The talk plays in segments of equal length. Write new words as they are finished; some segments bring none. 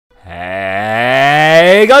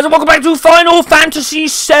Hey guys, and welcome back to Final Fantasy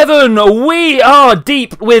VII. We are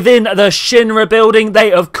deep within the Shinra building.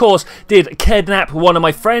 They, of course, did kidnap one of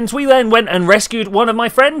my friends. We then went and rescued one of my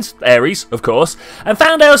friends, Ares, of course, and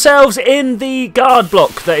found ourselves in the guard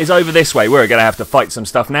block that is over this way. We're going to have to fight some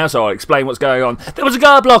stuff now, so I'll explain what's going on. There was a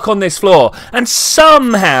guard block on this floor, and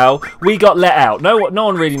somehow we got let out. No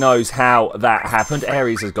one really knows how that happened.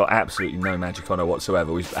 Ares has got absolutely no magic on her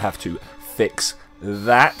whatsoever. We have to fix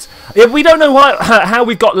that. We don't know how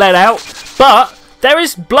we got let out, but there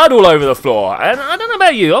is blood all over the floor, and I don't know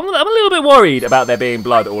about you, I'm a little bit worried about there being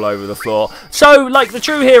blood all over the floor. So, like the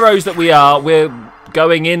true heroes that we are, we're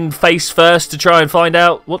going in face first to try and find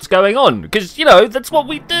out what's going on, because, you know, that's what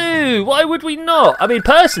we do. Why would we not? I mean,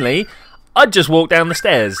 personally, I'd just walk down the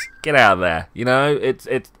stairs. Get out of there. You know,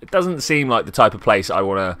 it doesn't seem like the type of place I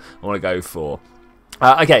wanna go for.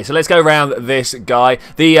 Okay, so let's go around this guy.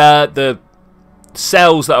 The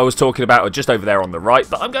cells that I was talking about are just over there on the right,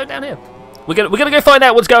 but I'm going down here. We're gonna go find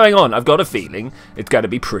out what's going on. I've got a feeling it's going to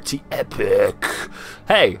be pretty epic.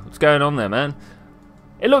 Hey, what's going on there, man?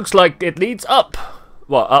 It looks like it leads up.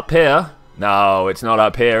 What, up here? No, it's not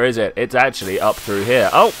up here, is it? It's actually up through here.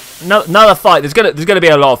 Oh, no, another fight. There's gonna be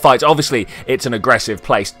a lot of fights. Obviously, it's an aggressive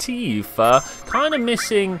place. Tifa, kind of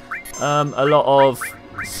missing a lot of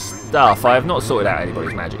stuff. I have not sorted out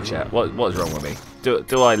anybody's magic yet. What's wrong with me?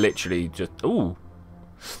 Do I literally just... Ooh.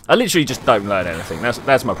 I literally just don't learn anything.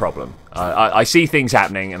 That's my problem. I see things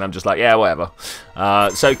happening and I'm just like, yeah, whatever.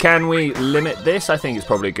 So can we limit this? I think it's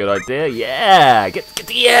probably a good idea. Yeah! Get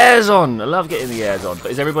the airs on! I love getting the airs on.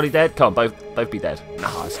 But is everybody dead? Come on, both be dead.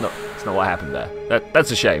 No, it's not what happened there.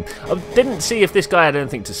 That's a shame. I didn't see if this guy had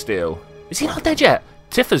anything to steal. Is he not dead yet?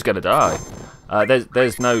 Tifa's gonna die.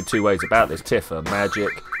 There's no two ways about this. Tifa,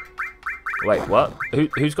 magic. Wait, what?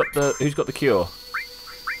 Who's got the cure?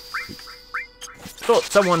 Thought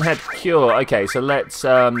someone had cure. Okay, so let's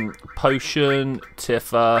potion,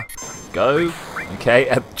 Tifa, go.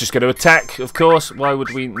 Okay, just going to attack, of course. Why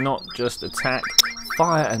would we not just attack?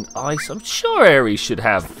 Fire and ice. I'm sure Ares should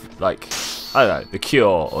have, like, I don't know, the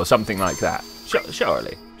cure or something like that.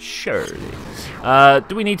 Surely.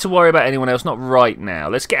 Do we need to worry about anyone else? Not right now.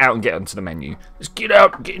 Let's get out and get onto the menu. Let's get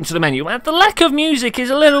out and get into the menu. Man, the lack of music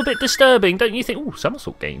is a little bit disturbing, don't you think? Ooh,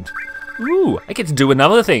 somersault gained. Ooh, I get to do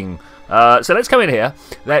another thing. So let's come in here.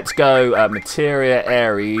 Let's go Materia,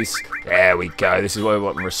 Ares. There we go. This is what we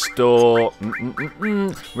want. Restore.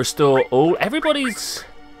 Restore all. Everybody's...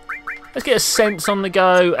 Let's get a sense on the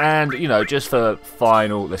go, and, you know, just for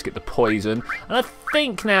final, let's get the poison. And I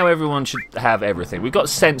think now everyone should have everything. We've got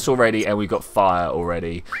sense already, and we've got fire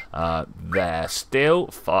already. There. Still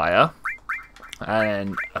fire.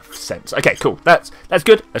 And sense. Okay, cool. That's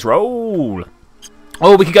good. Let's roll.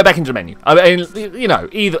 Oh, we could go back into the menu. I mean, you know,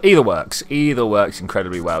 either works. Either works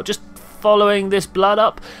incredibly well. Just following this blood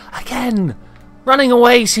up. Again, running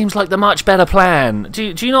away seems like the much better plan. Do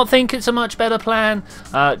you not think it's a much better plan?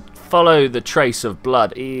 Follow the trace of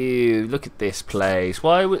blood. Ew, look at this place.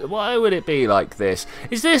 Why would it be like this?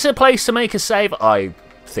 Is this a place to make a save? I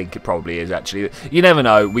think it probably is, actually. You never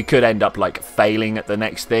know. We could end up, like, failing at the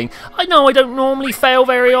next thing. I know I don't normally fail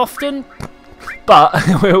very often, but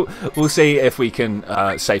we'll see if we can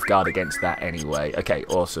safeguard against that anyway. Okay,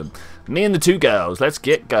 awesome. Me and the two girls. Let's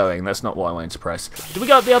get going. That's not what I wanted to press. Do we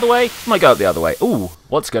go up the other way? Might go up the other way. Ooh,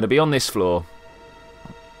 what's going to be on this floor?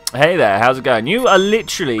 Hey there, how's it going? You are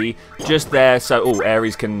literally just there so... Oh,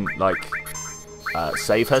 Ares can, like,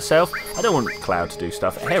 save herself. I don't want Cloud to do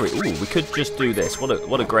stuff. Ares, ooh, we could just do this.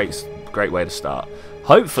 What a great way to start.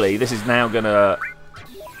 Hopefully, this is now going to,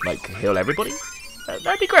 like, heal everybody.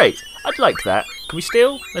 That'd be great. I'd like that. Can we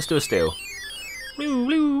steal? Let's do a steal.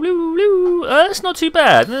 That's not too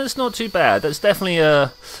bad. That's not too bad. That's definitely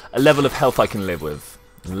a level of health I can live with.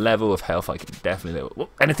 A level of health I can definitely live with.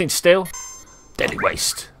 Anything to steal? Deadly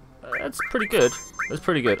waste. That's pretty good. That's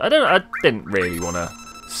pretty good. I didn't really want to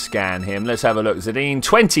scan him. Let's have a look. Zadine,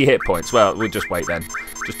 20 hit points. Well, we'll just wait then.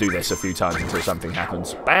 Just do this a few times until something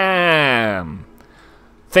happens. Bam!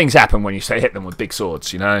 Things happen when you say hit them with big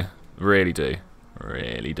swords, you know? Really do.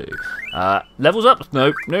 Really do. Levels up?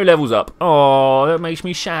 Nope, no levels up. Oh, that makes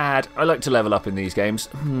me sad. I like to level up in these games.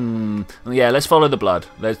 Yeah, let's follow the blood.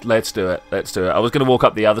 Let's do it. Let's do it. I was going to walk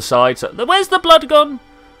up the other side. So, where's the blood gone?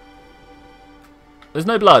 There's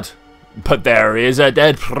no blood. But there is a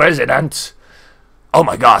dead president. Oh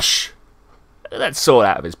my gosh. That sword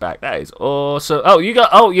out of his back. That is awesome. Oh,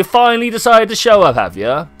 you finally decided to show up, have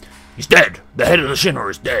you? He's dead. The head of the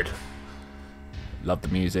Shinra is dead. Love the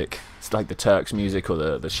music. It's like the Turks music or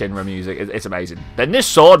the Shinra music. It's amazing. Then this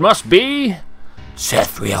sword must be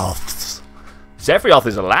Sephiroth's. Sephiroth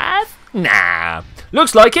is alive? Nah.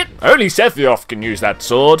 Looks like it. Only Sephiroth can use that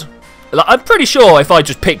sword. Like, I'm pretty sure if I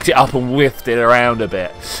just picked it up and whiffed it around a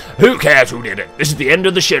bit. Who cares who did it? This is the end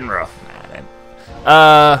of the Shinra.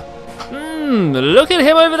 Look at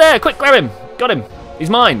him over there. Quick, grab him. Got him. He's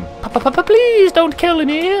mine. Please don't kill him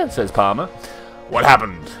here, says Palmer. What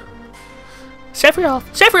happened?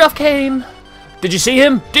 Sephiroth came. Did you see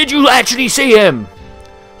him? Did you actually see him?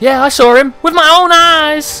 Yeah, I saw him with my own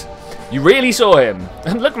eyes. You really saw him?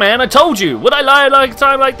 Look, man, I told you. Would I lie like a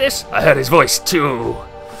time like this? I heard his voice too.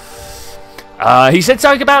 He said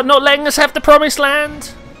something about not letting us have the Promised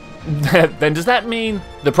Land. Then does that mean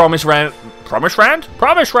the Promised Land? Promised Land?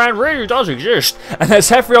 Promised Land really does exist, and that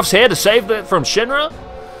Sephiroth's here to save it from Shinra?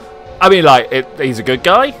 I mean, like, he's a good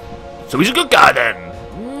guy? So he's a good guy then?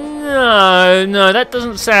 No, that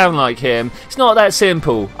doesn't sound like him. It's not that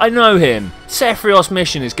simple. I know him. Sephiroth's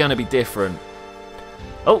mission is going to be different.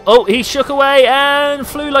 Oh, he shook away and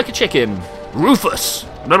flew like a chicken. Rufus.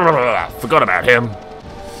 Forgot about him.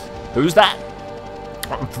 Who's that?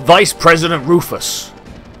 Vice President Rufus.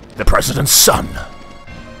 The president's son.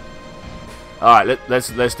 Alright,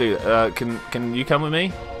 let's do it. Can you come with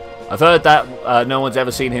me? I've heard that no one's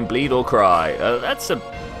ever seen him bleed or cry. That's a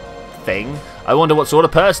thing. I wonder what sort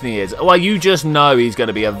of person he is. Well, you just know he's going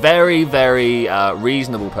to be a very, very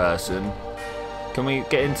reasonable person. Can we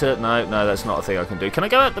get into... No, that's not a thing I can do. Can I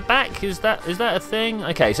go out the back? Is that a thing?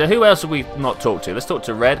 Okay, so who else have we not talked to? Let's talk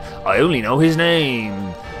to Red. I only know his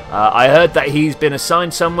name. I heard that he's been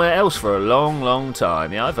assigned somewhere else for a long, long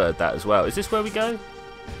time. Yeah, I've heard that as well. Is this where we go?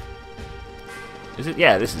 Is it?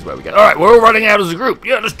 Yeah, this is where we go. Alright, we're all running out as a group.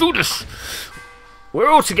 Yeah, let's do this. We're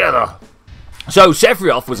all together. So,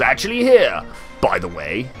 Sephiroth was actually here, by the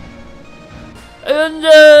way. And,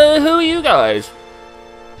 who are you guys?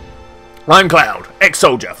 I'm Cloud,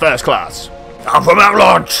 ex-soldier, first class. I'm from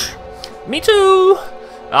Avalanche. Me too.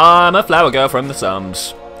 I'm a flower girl from the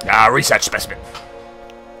Sums. Research specimen.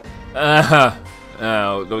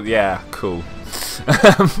 Oh, yeah, cool.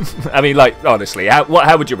 I mean, like, honestly,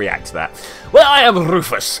 how would you react to that? Well, I am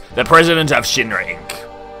Rufus, the president of Shinra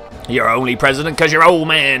Inc. You're only president because your old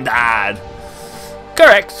man died.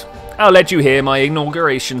 Correct. I'll let you hear my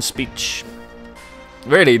inauguration speech.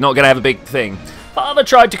 Really, not going to have a big thing. Father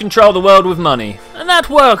tried to control the world with money, and that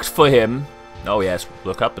worked for him. Oh yes,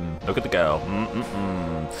 look up and look at the girl.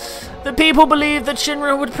 The people believed that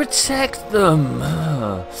Shinra would protect them.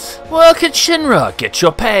 Work at Shinra, get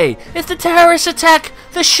your pay. If the terrorists attack,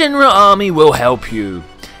 the Shinra army will help you.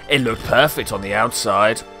 It looked perfect on the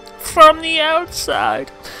outside. From the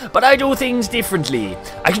outside. But I do things differently.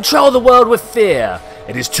 I control the world with fear.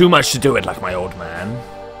 It is too much to do it like my old man.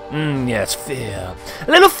 Yes, fear.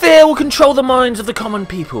 A little fear will control the minds of the common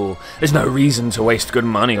people. There's no reason to waste good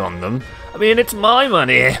money on them. I mean, it's my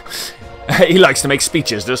money. He likes to make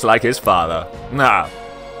speeches just like his father. Nah.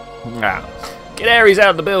 Get Ares out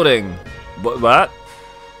of the building. What?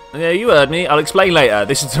 Yeah, you heard me. I'll explain later.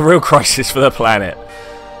 This is a real crisis for the planet.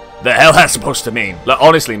 The hell that's supposed to mean? Look,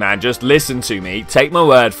 honestly, man, just listen to me. Take my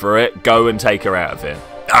word for it. Go and take her out of here.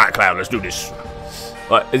 Alright, Cloud, let's do this.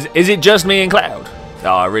 What, is it just me and Cloud?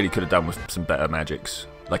 Oh, I really could have done with some better magics.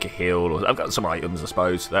 Like a heal, or I've got some items, I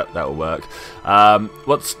suppose. That'll work.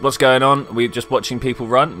 What's going on? We're just watching people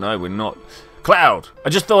run? No, we're not. Cloud, I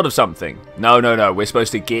just thought of something. No. We're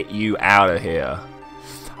supposed to get you out of here.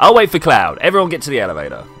 I'll wait for Cloud. Everyone get to the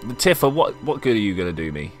elevator. Tifa, what good are you going to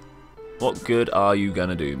do me? What good are you going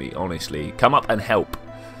to do me, honestly? Come up and help.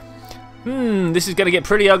 This is going to get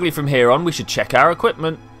pretty ugly from here on. We should check our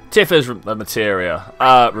equipment. Tifa's the materia.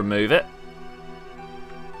 Remove it.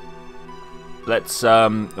 Let's well,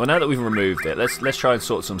 now that we've removed it, let's try and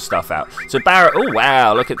sort some stuff out. So Barrett, oh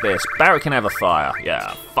wow, look at this. Barrett can have a fire.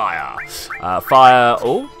 Yeah, fire. Fire.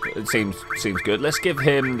 Oh, it seems good. Let's give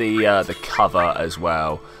him the cover as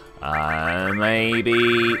well.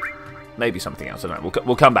 Maybe something else. I don't know.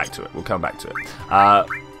 We'll come back to it. We'll come back to it.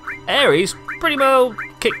 Ares, pretty well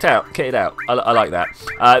kitted out. I like that.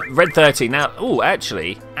 Red 13. Now, oh,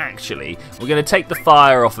 actually, we're going to take the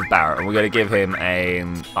fire off of Barrett and we're going to give him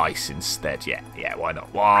ice instead. Yeah, why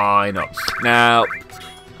not? Why not? Now,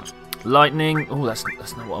 lightning. Oh, that's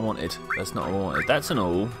not what I wanted. That's not what I wanted. That's an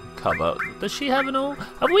all cover. Does she have an all?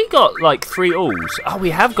 Have we got like 3 alls? Oh,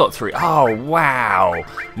 we have got 3. Oh, wow.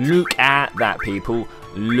 Look at that, people.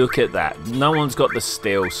 Look at that. No one's got the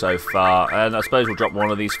steel so far. And I suppose we'll drop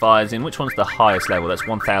one of these fires in. Which one's the highest level? That's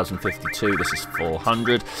 1052. This is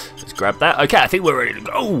 400. Let's grab that. Okay, I think we're ready to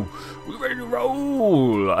go. We're ready to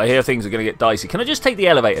roll. I hear things are going to get dicey. Can I just take the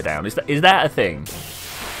elevator down? Is that a thing?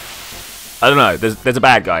 I don't know. There's a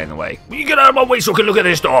bad guy in the way. Will you get out of my way so I can look at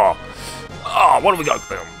this door? Oh, what have we got?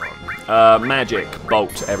 Magic,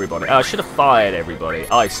 bolt everybody. Oh, I should have fired everybody.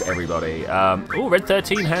 Ice everybody. Oh, Red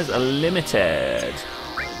 13 has a limited.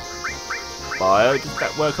 Bio, does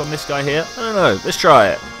that work on this guy here? I don't know. Let's try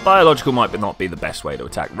it. Biological might not be the best way to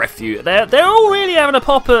attack. Refuge. They're all really having a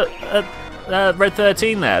pop at Red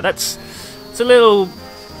 13 there. It's a little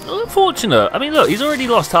unfortunate. I mean, look, he's already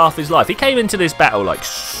lost half his life. He came into this battle like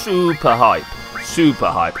super hype. Super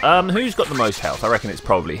hype. Who's got the most health? I reckon it's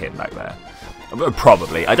probably him back there.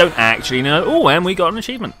 Probably. I don't actually know. Oh, and we got an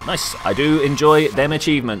achievement. Nice. I do enjoy them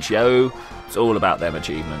achievements, yo. It's all about them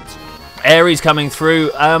achievements. Ares coming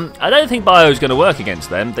through. I don't think Bio's going to work against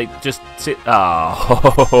them. They just sit.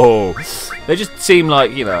 They just seem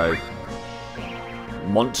like, you know,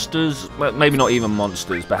 monsters. Well, maybe not even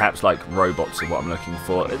monsters. Perhaps like robots is what I'm looking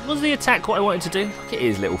for. Was the attack what I wanted to do? Look at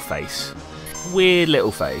his little face. Weird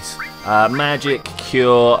little face. Magic,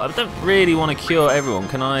 cure. I don't really want to cure everyone.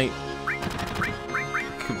 Can I?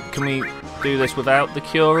 Can we do this without the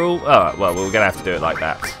cure rule? Oh, well, we're going to have to do it like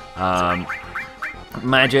that.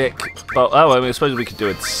 Magic. Oh, I suppose we could do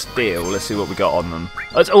a steel. Let's see what we got on them.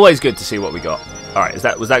 Oh, it's always good to see what we got. All right,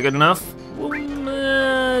 was that good enough?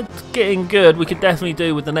 It's getting good. We could definitely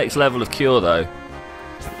do with the next level of cure, though.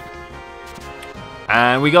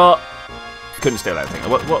 And we got... Couldn't steal anything.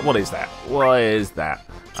 What is that? What is that?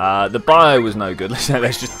 The bio was no good. Let's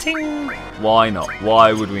just ting. Why not?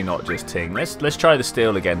 Why would we not just ting? Let's try the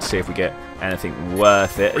steel again. See if we get anything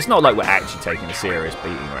worth it. It's not like we're actually taking a serious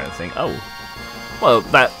beating or anything. Oh, well,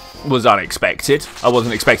 that was unexpected. I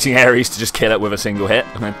wasn't expecting Ares to just kill it with a single hit.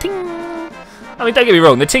 And then ting. I mean, don't get me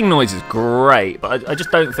wrong. The ting noise is great, but I just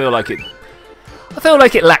don't feel like it. I feel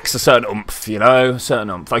like it lacks a certain oomph, you know, certain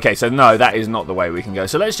oomph. Okay, so no, that is not the way we can go.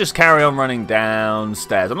 So let's just carry on running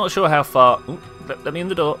downstairs. I'm not sure how far. Ooh, let me in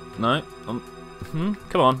the door. No. Come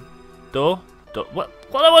on, door. What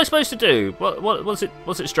am I supposed to do? What's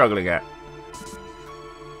it struggling at?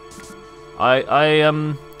 I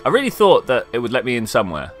really thought that it would let me in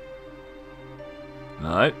somewhere.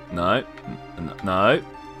 No.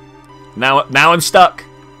 Now I'm stuck.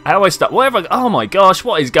 How am I stuck? Oh my gosh,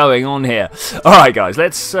 what is going on here? Alright guys,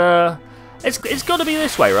 let's it's gotta be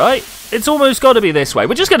this way, right? It's almost gotta be this way.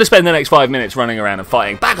 We're just gonna spend the next 5 minutes running around and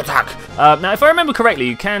fighting. Back attack! Now if I remember correctly,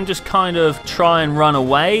 you can just kind of try and run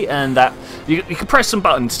away, and that you can press some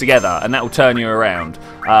buttons together and that will turn you around.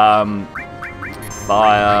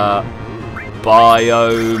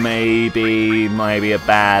 Bio maybe a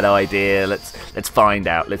bad idea. Let's find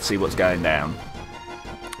out. Let's see what's going down.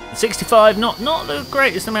 65, not the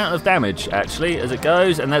greatest amount of damage actually as it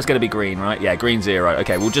goes, and that's going to be green, right? Yeah, green 0.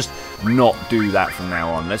 Okay, we'll just not do that from now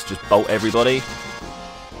on. Let's just bolt everybody.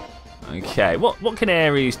 Okay, what can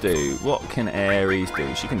Ares do? What can Ares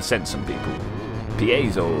do? She can sense some people.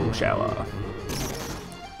 Piezo shower.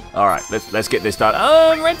 All right, let's get this done.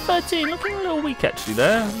 Oh, Red 13 looking a little weak actually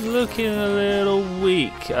there. Looking a little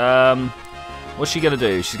weak. What's she gonna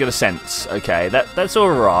do? She's gonna sense. Okay, that's all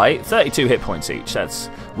right. 32 hit points each. That's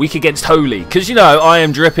weak against holy, because you know I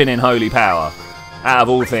am dripping in holy power. Out of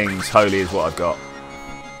all things, holy is what I've got.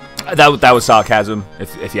 That was sarcasm.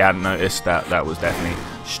 If you hadn't noticed, that was definitely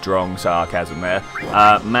strong sarcasm there.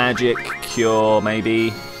 Magic, cure,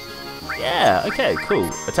 maybe. Yeah. Okay. Cool.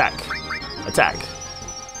 Attack.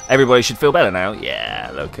 Everybody should feel better now.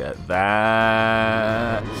 Yeah, look at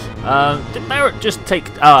that. Did Barrett just take...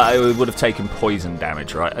 it would have taken poison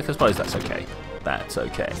damage, right? I suppose that's okay. That's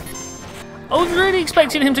okay. I was really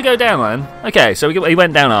expecting him to go down, man. Okay, so he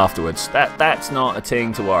went down afterwards. That's not a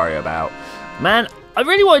thing to worry about. Man, I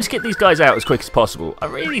really wanted to get these guys out as quick as possible. I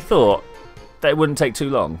really thought that it wouldn't take too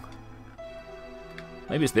long.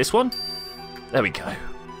 Maybe it's this one? There we go.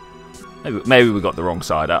 Maybe we got the wrong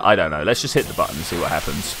side. I don't know. Let's just hit the button and see what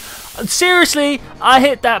happens. Seriously, I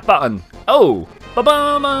hit that button. Oh,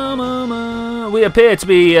 we appear to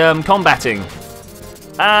be combating.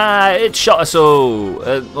 It shot us all.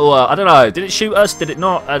 Well, I don't know. Did it shoot us? Did it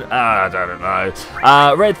not? I don't know.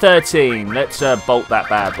 Red 13. Let's bolt that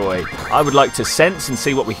bad boy. I would like to sense and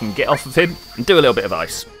see what we can get off of him and do a little bit of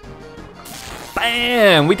ice.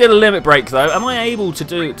 Bam! We did a limit break though. Am I able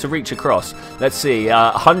to reach across? Let's see.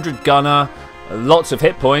 100 gunner, lots of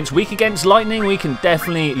hit points. Weak against lightning. We can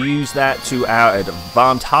definitely use that to our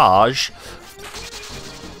advantage.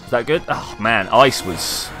 Is that good? Oh man, ice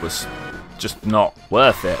was just not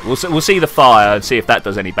worth it. We'll see the fire and see if that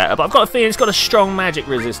does any better. But I've got a feeling it's got a strong magic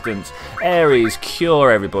resistance. Ares, cure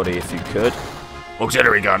everybody if you could.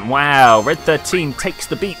 Auxiliary gun. Wow, Red 13 takes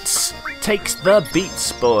the beats. takes the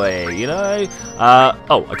beats, boy, you know?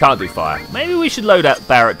 Oh, I can't do fire. Maybe we should load that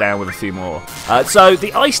Barrett down with a few more. So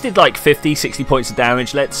the ice did like 50, 60 points of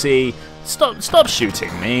damage. Let's see. Stop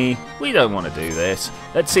shooting me. We don't want to do this.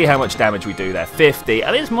 Let's see how much damage we do there. 50.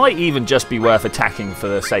 And this might even just be worth attacking for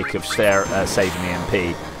the sake of saving the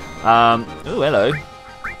MP. Oh, hello.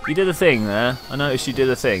 You did a thing there. I noticed you did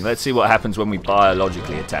a thing. Let's see what happens when we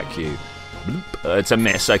biologically attack you. It's a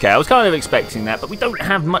miss. Okay, I was kind of expecting that, but we don't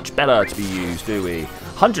have much better to be used, do we?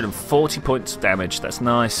 140 points of damage. That's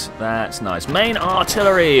nice. That's nice. Main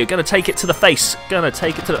artillery. Gonna take it to the face. Gonna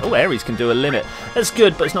take it to the... Oh, Ares can do a limit. That's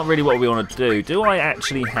good, but it's not really what we want to do. Do I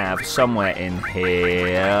actually have somewhere in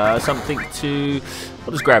here something to...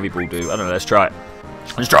 What does Gravity Ball do? I don't know. Let's try it.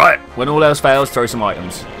 Let's try it. When all else fails, throw some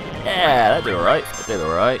items. Yeah, that did alright. That did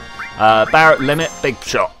alright. Barrett limit. Big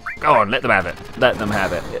shot. Go on, let them have it. Let them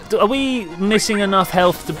have it. Are we missing enough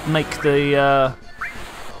health to make the...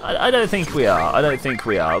 I don't think we are. I don't think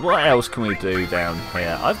we are. What else can we do down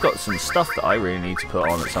here? I've got some stuff that I really need to put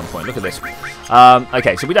on at some point. Look at this.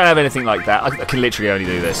 Okay, so we don't have anything like that. I can literally only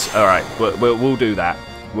do this. All right, we'll do that.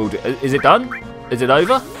 We'll do. Is it done? Is it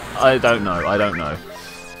over? I don't know. I don't know.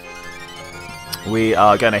 We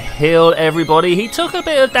are going to heal everybody. He took a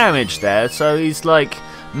bit of damage there, so he's like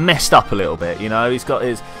messed up a little bit. You know, he's got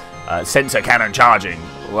his... sensor cannon charging.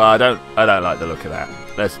 Well, I don't like the look of that.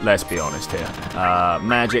 Let's be honest here.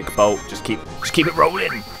 Magic bolt. Just keep it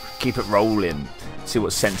rolling. Keep it rolling. See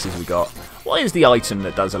what sensors we got. What is the item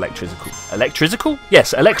that does electrical?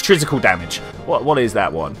 Yes, electrical damage. What is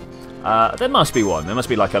that one? There must be one. There must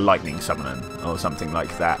be like a lightning summoning or something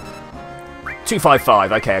like that.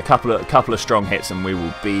 255. Okay, a couple of strong hits and we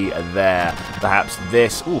will be there. Perhaps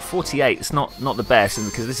this. Oh, 48. It's not the best,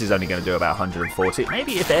 because this is only going to do about 140.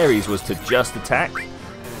 Maybe if Ares was to just attack,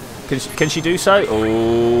 can she do so?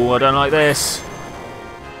 Oh, I don't like this.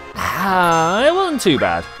 It wasn't too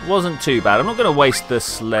bad. It wasn't too bad. I'm not going to waste the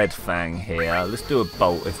sled fang here. Let's do a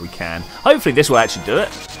bolt if we can. Hopefully this will actually do it.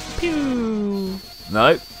 Pew.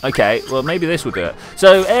 No. Okay. Well, maybe this will do it.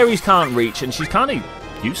 So Ares can't reach, and she's kind of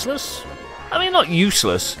useless. I mean, not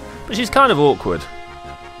useless, but she's kind of awkward.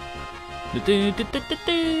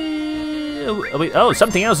 Oh,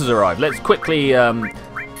 something else has arrived. Let's quickly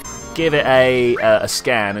give it a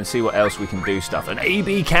scan and see what else we can do stuff. An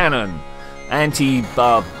AB cannon.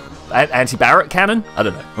 Anti-Barrett cannon? I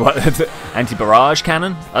don't know. Anti-barrage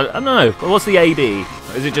cannon? I don't know. What's the AB?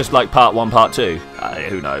 Is it just like part 1, part 2?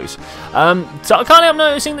 Who knows? So I can't help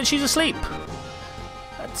noticing that she's asleep.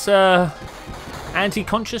 That's...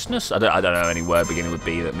 Anti-consciousness? I don't know any word beginning with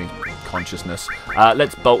B that means consciousness.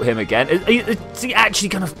 Let's bolt him again. Is he actually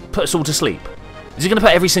going to put us all to sleep? Is he going to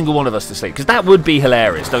put every single one of us to sleep? Because that would be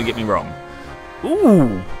hilarious, don't get me wrong.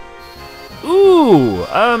 Ooh. Ooh.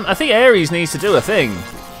 I think Ares needs to do a thing.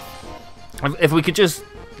 If we could just...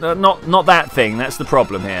 not that thing, that's the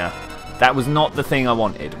problem here. That was not the thing I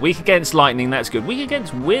wanted. Weak against lightning, that's good. Weak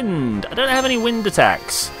against wind. I don't have any wind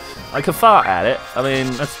attacks. I can fart at it. I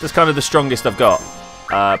mean, that's kind of the strongest I've got.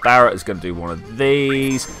 Barrett is going to do one of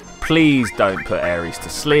these. Please don't put Ares to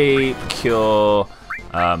sleep. Cure.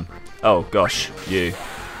 Oh, gosh. You.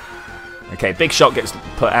 Okay, big shot gets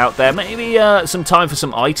put out there. Maybe some time for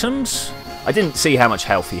some items. I didn't see how much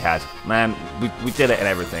health he had. Man, we did it and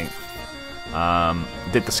everything.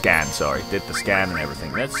 Did the scan, sorry. Did the scan and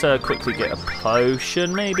everything. Let's quickly get a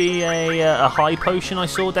potion. Maybe a high potion I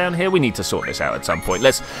saw down here. We need to sort this out at some point.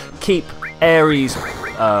 Let's keep Ares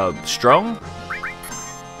strong.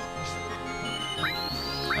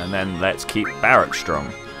 And then let's keep Barrett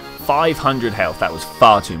strong. 500 health. That was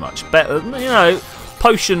far too much. Better, you know,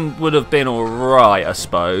 potion would have been alright, I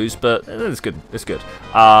suppose. But it's good. It's good.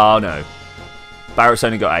 Oh, no. Barrett's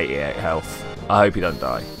only got 88 health. I hope he doesn't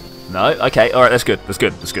die. No? Okay, alright, that's good. That's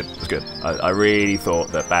good. That's good. That's good. I really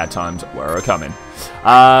thought that bad times were a-coming.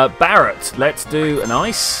 Barrett, let's do an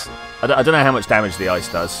ice. I don't know how much damage the ice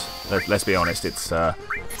does. Let's be honest, it's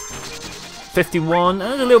 51.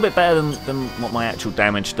 That's a little bit better than what my actual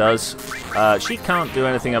damage does. She can't do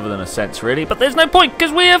anything other than a sense, really. But there's no point,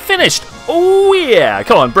 because we have finished. Oh, yeah.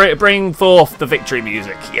 Come on, bring forth the victory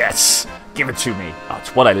music. Yes. Give it to me. Oh,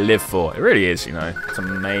 it's what I live for. It really is, you know. It's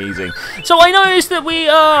amazing. So I noticed that we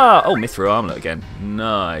are... Oh, Mithril Armlet again.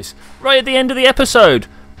 Nice. Right at the end of the episode.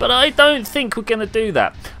 But I don't think we're going to do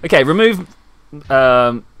that. Okay, remove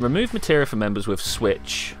material for members with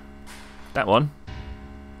Switch. That one.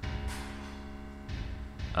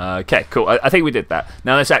 Okay, cool. I think we did that.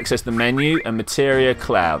 Now let's access the menu and Materia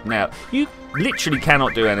Cloud. Now, you literally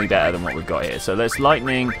cannot do any better than what we've got here. So let's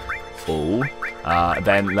lightning all.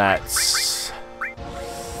 Then let's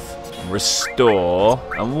Restore.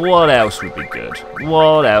 And what else would be good?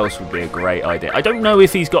 What else would be a great idea? I don't know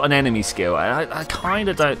if he's got an enemy skill. I kind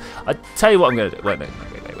of don't. I tell you what I'm going to do. Wait.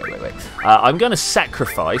 I'm going to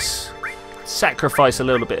sacrifice a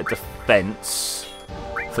little bit of defense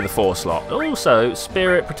for the 4 slot. Also,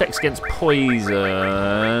 Spirit protects against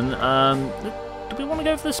poison. Do we want to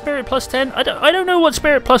go for the Spirit plus 10? I don't know what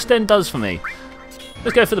Spirit plus 10 does for me.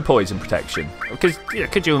 Let's go for the poison protection. Because,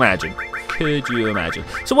 could you imagine? Could you imagine?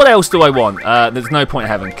 So what else do I want? There's no point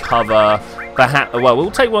having cover. Perhaps, well, we'll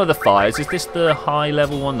take one of the fires. Is this the high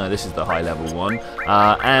level one? No, this is the high level one.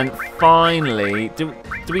 And finally, do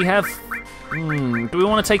we have? Do we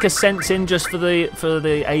want to take a sense in just for the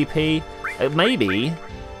AP? Maybe.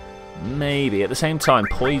 At the same time,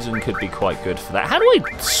 poison could be quite good for that. How do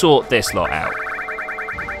I sort this lot out?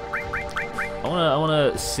 I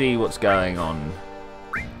wanna see what's going on.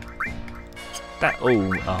 A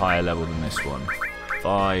higher level than this one.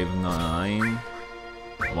 5-9.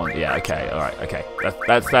 Yeah, okay, all right, okay.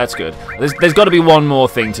 That's good. There's got to be one more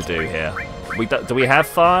thing to do here. Do we have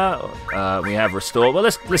fire? We have restore. Well,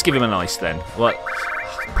 let's give him an ice then. What?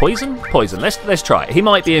 Poison? Poison. Let's try it. He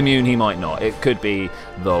might be immune. He might not. It could be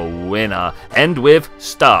the winner. End with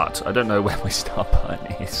start. I don't know where my start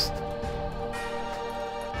button is.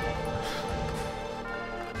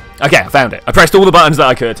 Okay, I found it. I pressed all the buttons that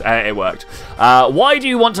I could, and it worked. Why do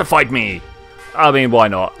you want to fight me? I mean, why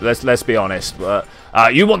not? Let's be honest.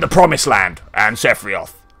 You want the Promised Land and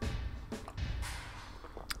Sephiroth.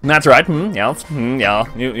 That's right. Yeah.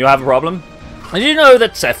 You have a problem? Did you know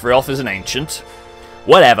that Sephiroth is an ancient?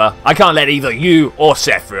 Whatever. I can't let either you or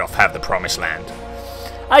Sephiroth have the Promised Land.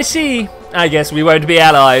 I see. I guess we won't be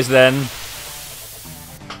allies then.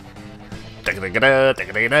 I can't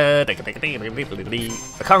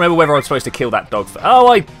remember whether I was supposed to kill that dog. Oh,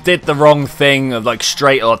 I did the wrong thing of like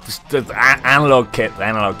straight off analog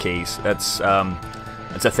keys. That's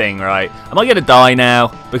a thing, right? Am I gonna die now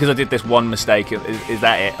because I did this one mistake? Is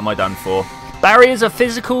that it? Am I done for? Barrier's a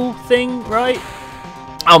physical thing, right?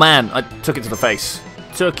 Oh man, I took it to the face.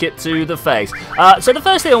 Took it to the face. So the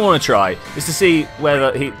first thing I want to try is to see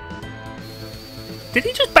whether he did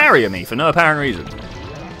he just barrier me for no apparent reason.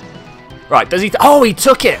 Right, does he? Oh, he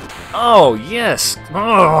took it. Oh, yes.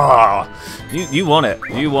 Oh, you want it.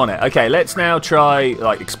 You want it. Okay, let's now try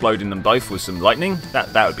like exploding them both with some lightning.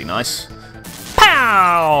 That would be nice.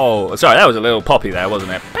 Pow! Sorry, that was a little poppy there,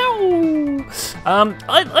 wasn't it? Pow!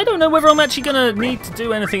 I don't know whether I'm actually gonna need to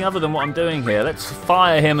do anything other than what I'm doing here. Let's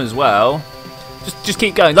fire him as well. Just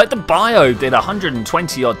keep going. Like the bio did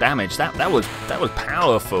 120 odd damage. That was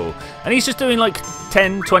powerful. And he's just doing like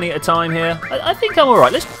 10, 20 at a time here. I think I'm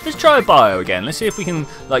alright. Let's try a bio again. Let's see if we can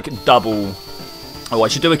like double. Oh, I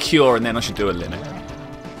should do a cure and then I should do a limit.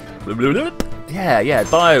 Yeah,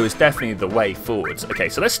 bio is definitely the way forwards. Okay,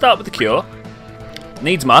 so let's start with the cure.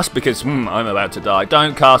 Needs must because I'm about to die.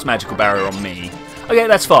 Don't cast magical barrier on me. Okay,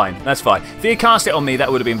 that's fine. That's fine. If he had cast it on me,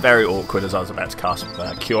 that would have been very awkward as I was about to cast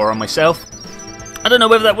cure on myself. I don't know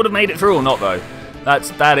whether that would have made it through or not, though.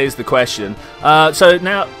 That is the question. So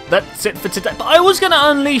now, that's it for today. But I was going to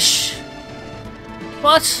unleash...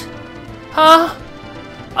 What? Huh?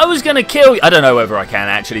 I was going to kill... I don't know whether I can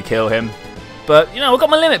actually kill him. But, you know, I've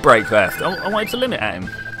got my limit break left. I wanted to limit at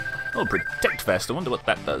him. Oh, Protect Vest. I wonder what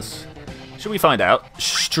that does. Should we find out?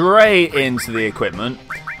 Straight into the equipment.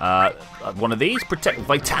 One of these. Protect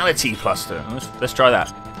Vitality Cluster. Let's try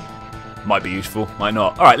that. Might be useful. Might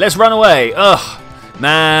not. All right, let's run away. Ugh.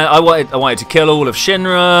 Man, I wanted to kill all of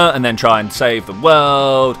Shinra and then try and save the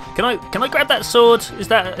world. Can I grab that sword? Is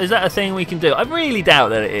that a thing we can do? I really doubt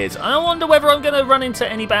that it is. I wonder whether I'm going to run into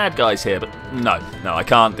any bad guys here, but no, I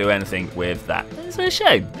can't do anything with that. It's a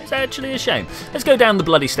shame. It's actually a shame. Let's go down the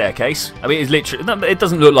bloody staircase. I mean, it's literally, it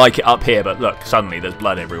doesn't look like it up here, but look, suddenly there's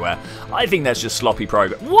blood everywhere. I think that's just sloppy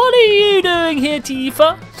progress. What are you doing here,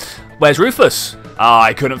 Tifa? Where's Rufus? Ah,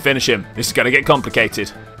 I couldn't finish him. This is going to get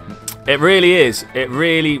complicated. It really is. It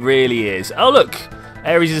really, really is. Oh, look.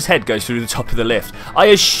 Ares' head goes through the top of the lift. I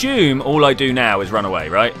assume all I do now is run away,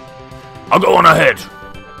 right? I'll go on ahead.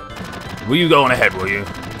 Will you go on ahead, will you?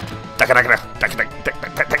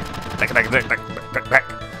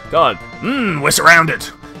 God. We're surrounded.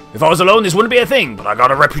 If I was alone, this wouldn't be a thing, but I got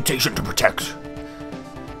a reputation to protect.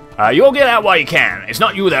 You all get out while you can. It's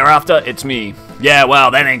not you they're after, it's me. Yeah, well,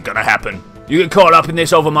 that ain't gonna happen. You get caught up in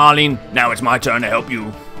this over Marlene. Now it's my turn to help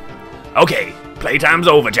you. Okay, playtime's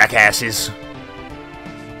over, jackasses.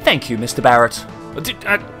 Thank you, Mr. Barrett.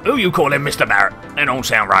 Who you call him Mr. Barrett? That don't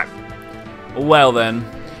sound right. Well then,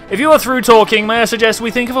 if you are through talking, may I suggest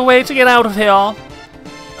we think of a way to get out of here?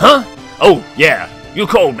 Huh? Oh, yeah. You're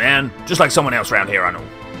cold, man. Just like someone else around here I know.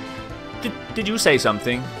 Did you say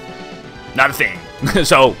something? Not a thing.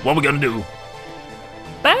 So, what are we gonna do?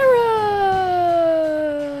 Barrett!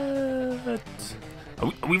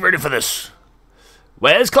 Are we ready for this?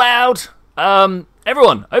 Where's Cloud?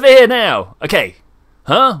 Everyone, over here now. Okay.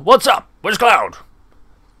 Huh? What's up? Where's Cloud?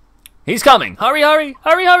 He's coming. Hurry, hurry,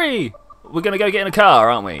 hurry, hurry. We're gonna go get in a car,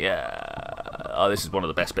 aren't we? Yeah. Oh, this is one of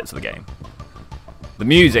the best bits of the game. The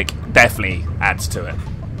music definitely adds to it.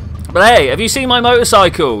 But hey, have you seen my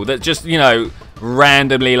motorcycle that just, you know,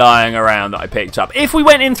 randomly lying around that I picked up? If we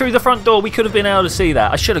went in through the front door, we could have been able to see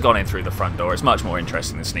that. I should have gone in through the front door. It's much more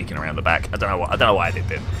interesting than sneaking around the back. I don't know why I did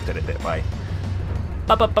it that way.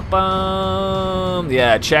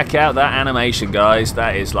 Yeah, check out that animation, guys.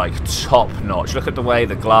 That is like top notch. Look at the way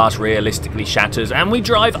the glass realistically shatters, and we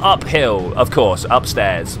drive uphill, of course,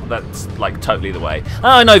 upstairs. That's like totally the way.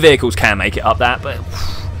 I know vehicles can make it up that, but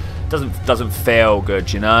doesn't feel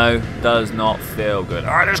good, you know. Does not feel good.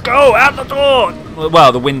 All right, let's go out the door.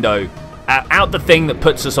 Well, the window, out the thing that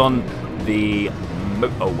puts us on the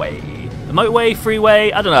motorway. The motorway,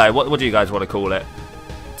 freeway. I don't know. What do you guys want to call it?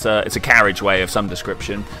 It's a carriageway of some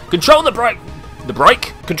description. Control the brake. The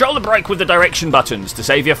brake? Control the brake with the direction buttons to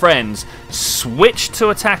save your friends. Switch to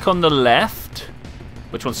attack on the left.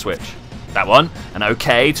 Which one switch? That one. And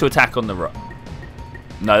OK to attack on the right.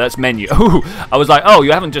 No, that's menu. Ooh, I was like, oh,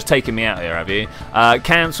 you haven't just taken me out here, have you?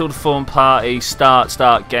 Cancelled, form party,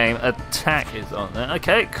 start game. Attack is on there.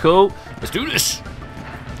 Okay, cool. Let's do this.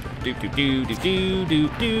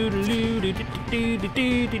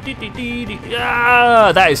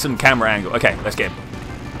 Ah, that is some camera angle. Okay, let's get him.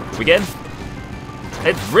 We get him?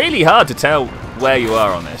 It's really hard to tell where you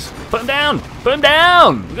are on this. Put him down! Put him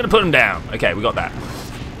down! We're gonna put him down. Okay, we got that.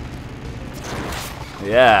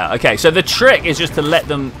 Yeah, okay, so the trick is just to let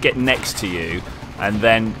them get next to you and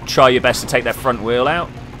then try your best to take their front wheel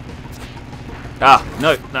out. Ah,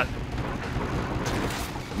 no.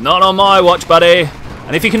 Not on my watch, buddy.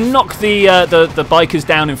 And if you can knock the bikers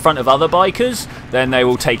down in front of other bikers, then they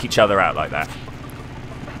will take each other out like that.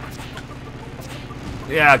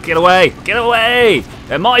 Yeah, get away! Get away!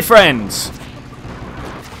 They're my friends!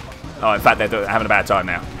 Oh, in fact, they're having a bad time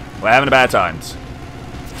now. We're having a bad time.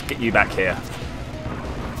 Let's get you back here.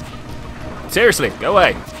 Seriously, go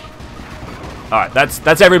away. Alright,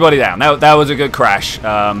 that's everybody down. That was a good crash.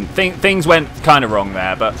 Things went kind of wrong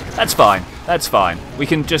there, but that's fine. That's fine. We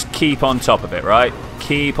can just keep on top of it, right?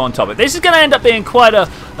 Keep on top of it. This is going to end up being quite a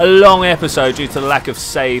long episode due to the lack of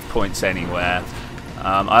save points anywhere.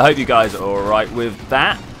 I hope you guys are alright with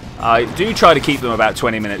that. I do try to keep them about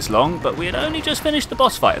 20 minutes long, but we had only just finished the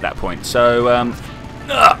boss fight at that point, so... and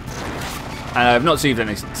I've not seen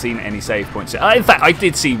any save points. In fact, I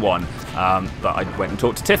did see one, but I went and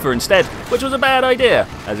talked to Tiffer instead, which was a bad idea,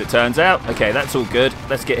 as it turns out. Okay, that's all good.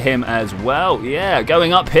 Let's get him as well. Yeah,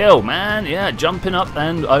 going uphill, man. Yeah, jumping up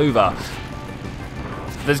and over.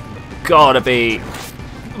 There's got to be...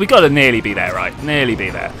 we got to nearly be there, right? Nearly be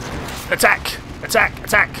there. Attack! Attack!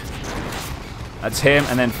 Attack! That's him,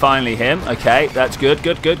 and then finally him. Okay, that's good,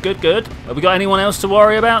 good, good, good, good. Have we got anyone else to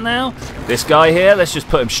worry about now? This guy here, let's just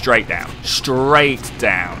put him straight down. Straight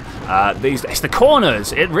down. It's the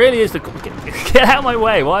corners. It really is the... Get out of my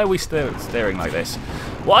way. Why are we staring like this?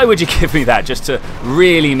 Why would you give me that just to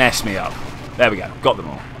really mess me up? There we go. Got them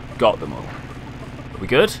all. Got them all. We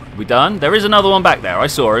good? We done? There is another one back there. I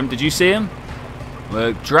saw him. Did you see him?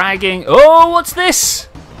 We're dragging... oh, what's this?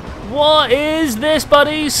 What is this,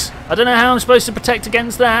 buddies? I don't know how I'm supposed to protect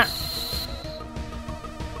against that.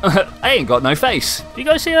 I ain't got no face. Do you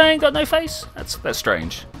guys see I ain't got no face? That's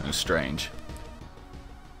strange. That's strange.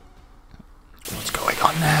 What's going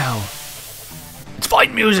on now? It's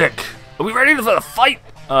fight music. Are we ready for the fight?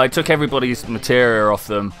 I took everybody's materia off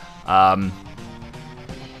them.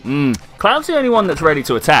 Cloud's the only one that's ready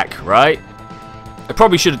to attack, right? I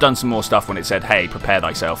probably should have done some more stuff when it said, hey, prepare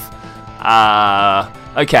thyself.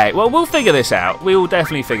 Okay, well, we'll figure this out. We will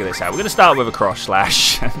definitely figure this out. We're going to start with a cross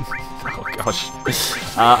slash. Oh, gosh.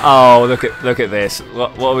 Oh, look at this.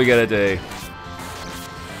 What are we going to do?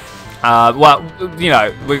 Well, you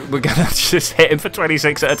know, we're going to just hit him for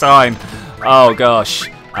 26 at a time. Oh, gosh.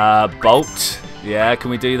 Bolt. Yeah, can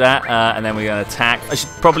we do that? And then we're going to attack. I should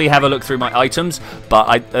probably have a look through my items, but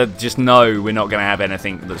I just know we're not going to have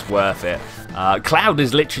anything that's worth it. Cloud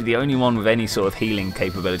is literally the only one with any sort of healing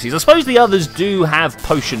capabilities. I suppose the others do have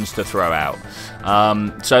potions to throw out.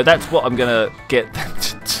 So that's what I'm going to get them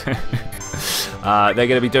to do. They're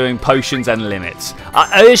going to be doing potions and limits.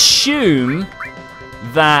 I assume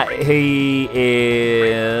that he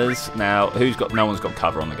is... now, no one's got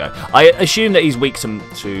cover on the go. I assume that he's weak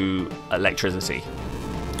to electricity.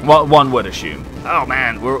 What one would assume. Oh,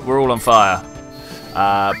 man, we're all on fire.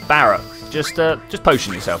 Barrett. Just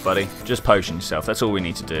potion yourself, buddy. Just potion yourself. That's all we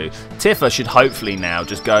need to do. Tifa should hopefully now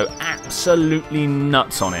just go absolutely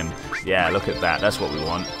nuts on him. Yeah, look at that. That's what we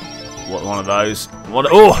want. What, one of those. What?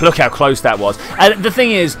 Oh, look how close that was. And the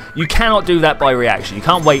thing is, you cannot do that by reaction. You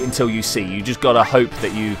can't wait until you see. You just got to hope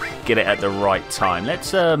that you get it at the right time.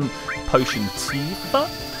 Let's potion Tifa.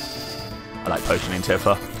 I like potioning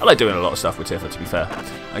Tifa. I like doing a lot of stuff with Tifa, to be fair.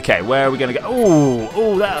 Okay, where are we going to go?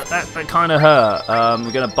 Oh, that kind of hurt.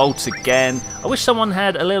 We're going to bolt again. I wish someone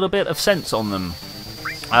had a little bit of sense on them.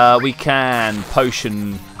 We can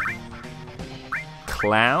potion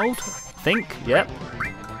Cloud, I think. Yep.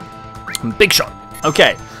 Big shot.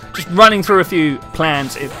 Okay, just running through a few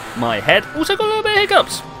plans in my head. Also got a little bit of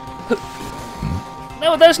hiccups.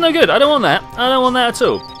 No, that's no good. I don't want that. I don't want that at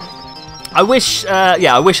all. I wish,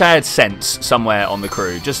 I wish I had sense somewhere on the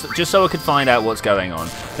crew, just so I could find out what's going on.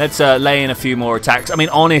 Let's lay in a few more attacks. I mean,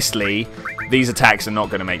 honestly, these attacks are not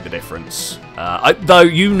going to make the difference. Though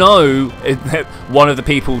you know, one of the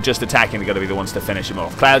people just attacking are going to be the ones to finish him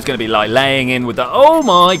off. Cloud's going to be like laying in with the, oh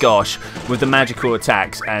my gosh, with the magical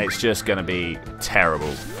attacks, and it's just going to be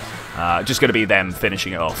terrible. Just going to be them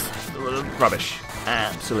finishing it off. Rubbish.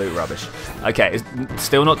 Absolute rubbish. Okay,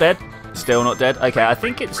 still not dead? Still not dead? Okay, I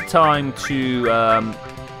think it's time to,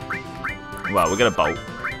 well, we're going to bolt.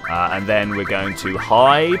 And then we're going to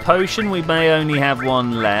high potion. We may only have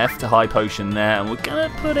one left. A high potion there. And we're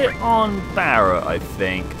going to put it on Barrett, I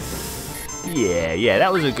think. Yeah,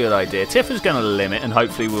 that was a good idea. Tifa's going to limit, and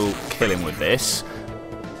hopefully we'll kill him with this.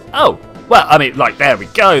 Oh, well, I mean, like, there we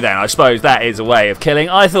go then. I suppose that is a way of killing.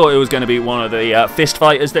 I thought it was going to be one of the fist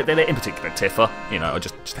fighters that did it, in particular Tifa. You know, I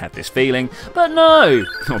just had this feeling. But no.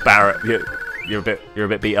 Oh, Barrett, you're a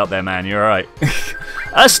bit beat up there, man. You're all right.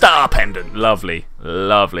 A star pendant. Lovely.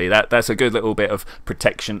 Lovely. That's a good little bit of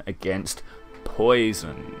protection against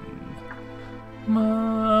poison.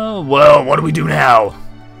 Well, what do we do now?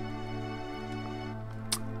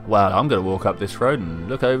 Well, I'm going to walk up this road and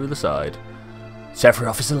look over the side.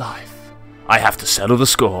 Sephiroth is alive. I have to settle the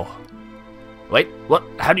score. Wait, what?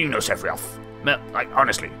 How do you know Sephiroth? Like,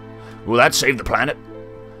 honestly, will that save the planet?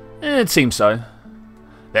 It seems so.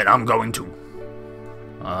 Then I'm going to.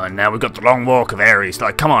 Now we've got the long walk of Ares.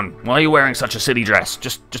 Like, come on, why are you wearing such a silly dress?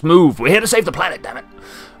 Just move. We're here to save the planet, damn it.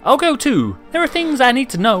 I'll go too. There are things I need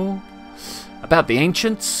to know. About the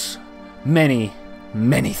ancients. Many,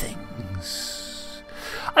 many things.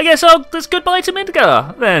 I guess I'll just goodbye to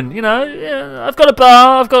Midgar then, you know. Yeah, I've got a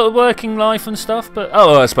bar, I've got a working life and stuff, but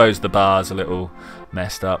I suppose the bar's a little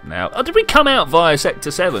messed up now. Oh, did we come out via Sector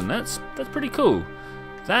 7? That's pretty cool.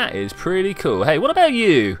 That is pretty cool. Hey, what about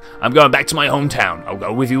you? I'm going back to my hometown. I'll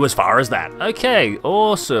go with you as far as that. Okay,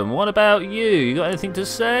 awesome. What about you? You got anything to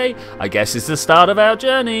say? I guess it's the start of our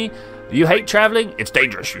journey. You hate travelling? It's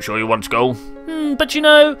dangerous. You sure you want to go? But you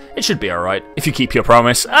know, it should be alright if you keep your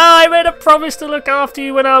promise. I made a promise to look after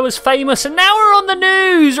you when I was famous, and now we're on the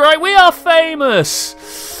news, right? We are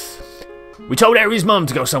famous. We told Aries' mum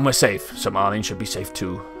to go somewhere safe, so Marlene should be safe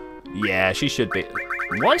too. Yeah, she should be.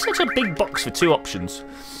 Why such a big box for 2 options?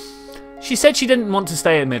 She said she didn't want to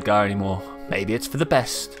stay in Midgar anymore. Maybe it's for the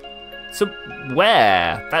best. So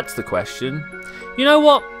where? That's the question. You know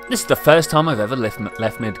what? This is the first time I've ever left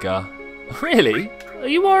Midgar. Really? Are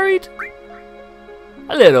you worried?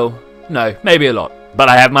 A little. No, maybe a lot. But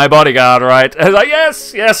I have my bodyguard, right? I was like,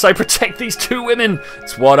 yes, I protect these 2 women.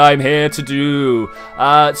 It's what I'm here to do.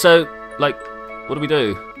 So, like, what do we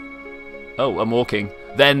do? Oh, I'm walking.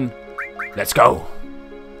 Then, let's go.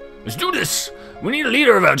 Let's do this. We need a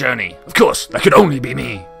leader of our journey. Of course, that could only be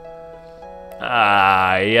me.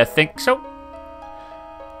 You think so?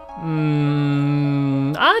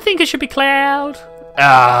 I think it should be Cloud.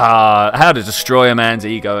 How to destroy a man's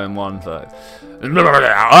ego in one thought.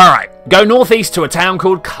 Alright, go northeast to a town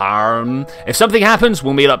called Karm. If something happens,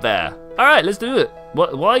 we'll meet up there. Alright, let's do it.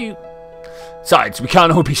 Why are you... Besides, we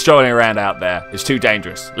can't all be strolling around out there. It's too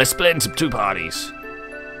dangerous. Let's split into 2 parties.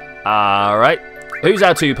 Alright. Who's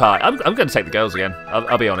our 2 party? I'm going to take the girls again.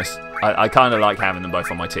 I'll be honest. I kind of like having them both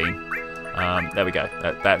on my team. There we go.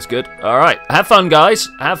 That's good. Alright. Have fun, guys.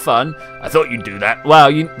 Have fun. I thought you'd do that. Well,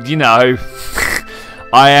 you know.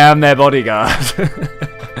 I am their bodyguard.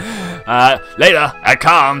 Later, at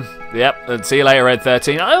Calm. Yep, and see you later, Red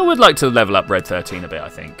 13. I would like to level up Red 13 a bit, I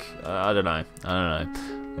think. I don't know.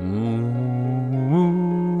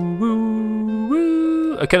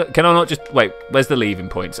 Can I not just... Wait, where's the leaving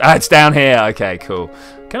points? It's down here. Okay, cool.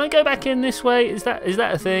 Can I go back in this way? Is that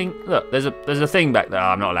a thing? Look, there's a thing back there.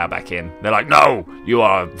 I'm not allowed back in. They're like, no, you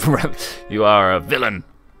are a villain.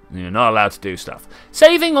 You're not allowed to do stuff.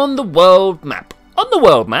 Saving on the world map. On the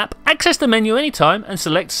world map, access the menu anytime and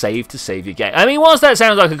select save to save your game. I mean, whilst that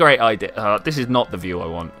sounds like a great idea, this is not the view I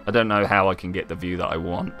want. I don't know how I can get the view that I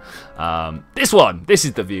want. This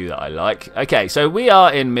is the view that I like. Okay, so we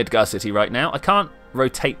are in Midgar City right now. I can't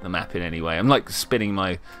rotate the map in any way. I'm like spinning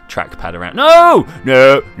my trackpad around. No,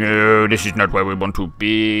 this is not where we want to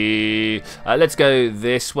be. Let's go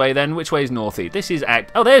this way then. Which way is northeast? This is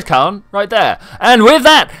oh, there's Khan right there. And with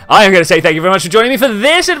that, I am going to say thank you very much for joining me for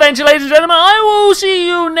this adventure, ladies and gentlemen. I will see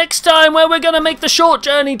you next time, where we're going to make the short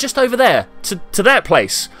journey just over there to that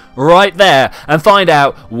place right there and find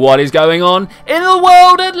out what is going on in the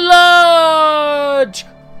world at large.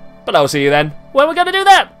 But I'll see you then when we're going to do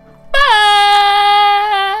that.